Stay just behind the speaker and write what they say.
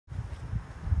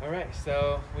Alright,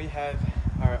 so we have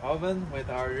our oven with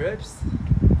our ribs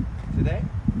today.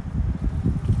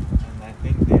 And I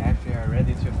think they actually are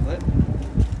ready to flip.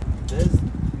 This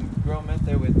grill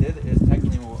method we did is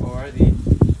technically we already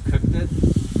cooked it.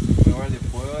 We already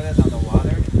boiled it on the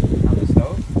water on the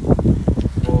stove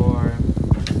for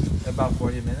about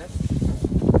 40 minutes.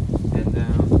 And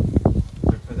then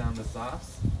we put on the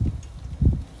sauce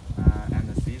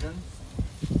and the seasons.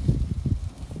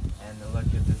 And look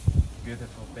at this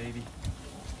beautiful baby,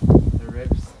 the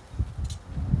ribs.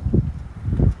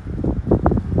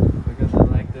 We're gonna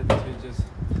like it to just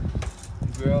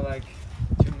grill like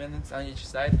 2 minutes on each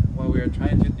side. What we are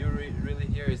trying to do really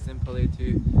here is simply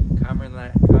to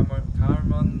caramelize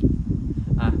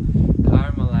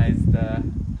the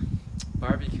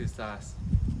barbecue sauce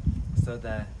so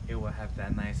that it will have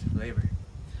that nice flavor.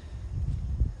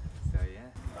 So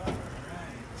yeah.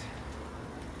 Alright.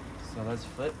 So let's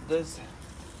flip this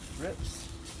ribs.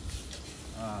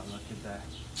 Oh, look at that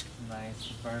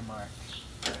nice burn mark.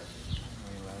 We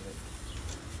love it.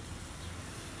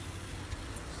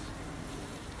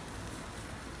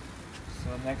 So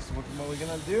next, what we're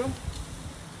gonna do?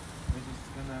 We're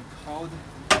just gonna coat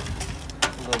a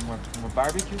little more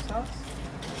barbecue sauce.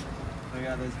 We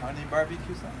got this honey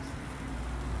barbecue sauce.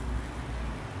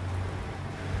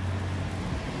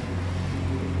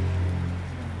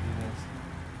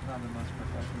 Not the most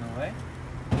professional way,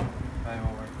 but it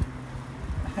will work.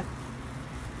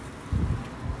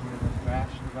 We're gonna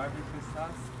crash the barbecue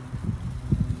sauce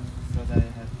so that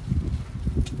it has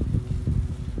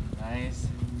nice,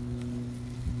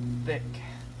 thick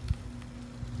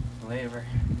flavor.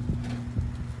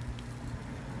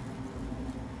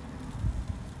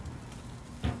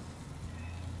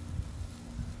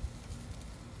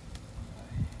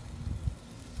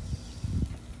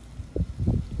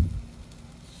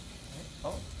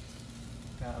 Oh,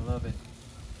 got a little bit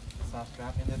sauce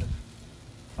drop into the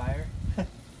fire.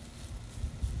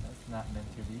 That's not meant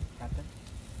to be happen.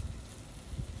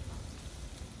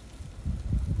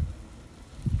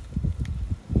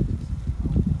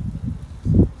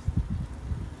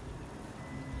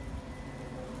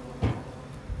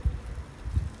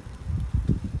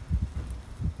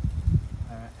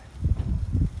 Alright.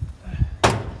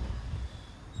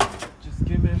 Just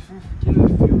give it a few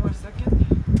more seconds.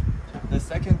 The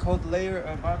second coat layer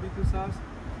of barbecue sauce,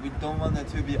 we don't want it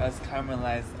to be as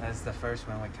caramelized as the first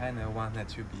one. We kind of want it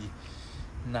to be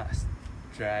not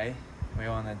dry. We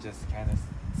want it just kind of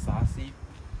saucy.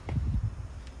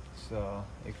 So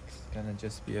it's gonna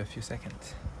just be a few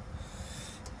seconds.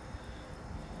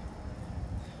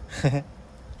 Okay,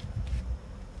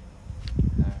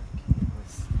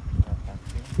 let's put that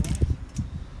in there.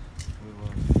 We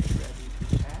will be ready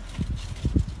to add.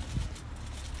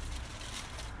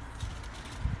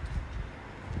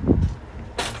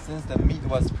 Since the meat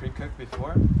was pre-cooked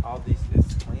before, all this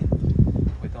is clean.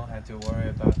 We don't have to worry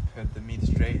about put the meat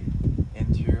straight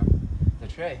into the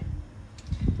tray.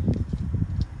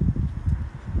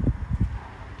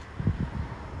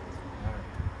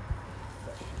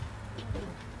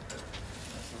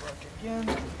 Let's work again.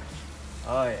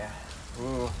 Oh yeah.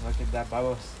 Ooh, look at that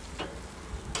bubbles.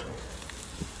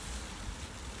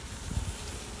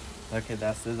 Look at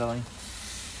that sizzling.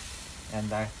 And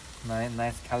that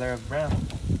nice color of brown.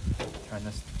 Turn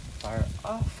this fire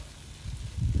off.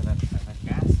 Gonna turn the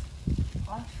gas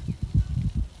off. And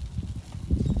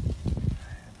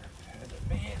prepare the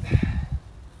meat.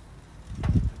 The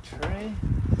tray.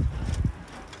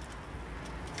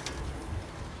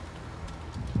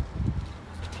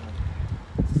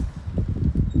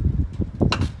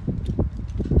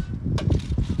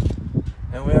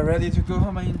 And we are ready to go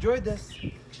home and enjoy this.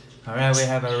 Alright, we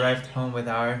have arrived home with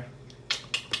our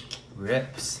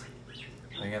ribs.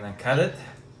 We're gonna cut it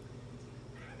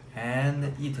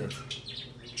and eat it.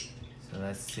 So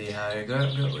let's see how it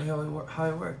how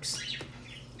it works.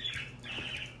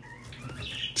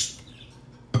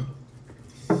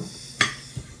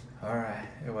 Alright,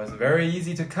 it was very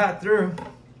easy to cut through.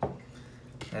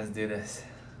 Let's do this.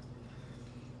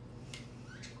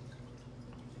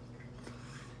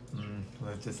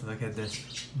 Let's just look at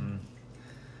this.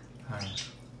 Alright.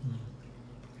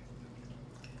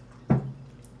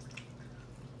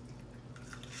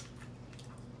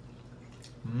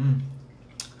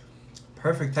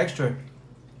 Perfect texture.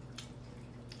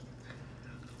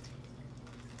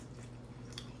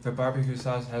 The barbecue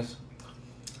sauce has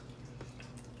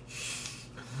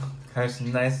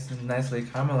nicely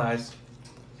caramelized,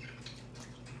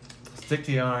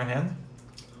 sticky on our hand.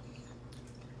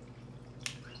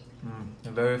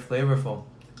 And very flavorful.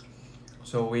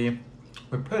 So we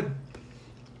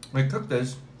cooked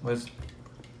this with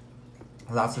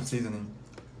lots of seasoning.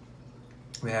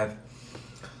 We have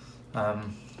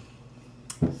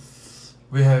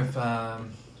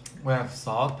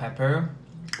salt, pepper.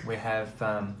 We have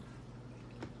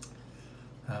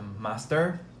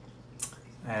mustard,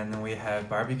 and we have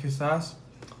barbecue sauce.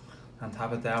 On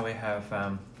top of that, we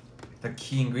have the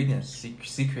key ingredients,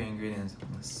 secret ingredients,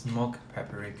 smoked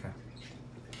paprika,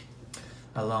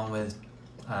 along with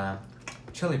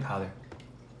chili powder.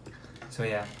 So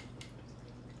yeah,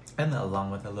 and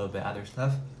along with a little bit other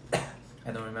stuff.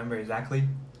 I don't remember exactly.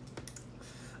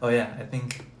 Oh yeah, I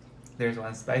think there's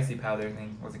one spicy powder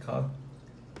thing. What's it called?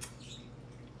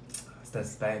 It's the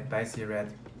spicy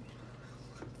red.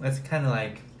 It's kind of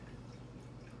like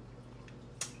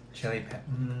chili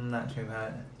not chili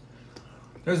powder.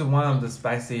 There's one of the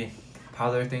spicy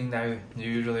powder thing that you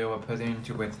usually will put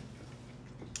into with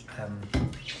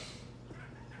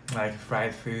like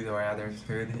fried food or other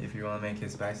food if you want to make it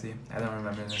spicy. I don't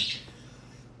remember the name.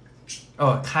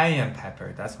 Oh, cayenne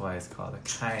pepper. That's why it's called a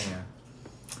cayenne.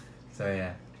 So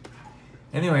yeah.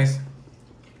 Anyways,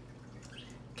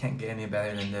 can't get any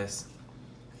better than this.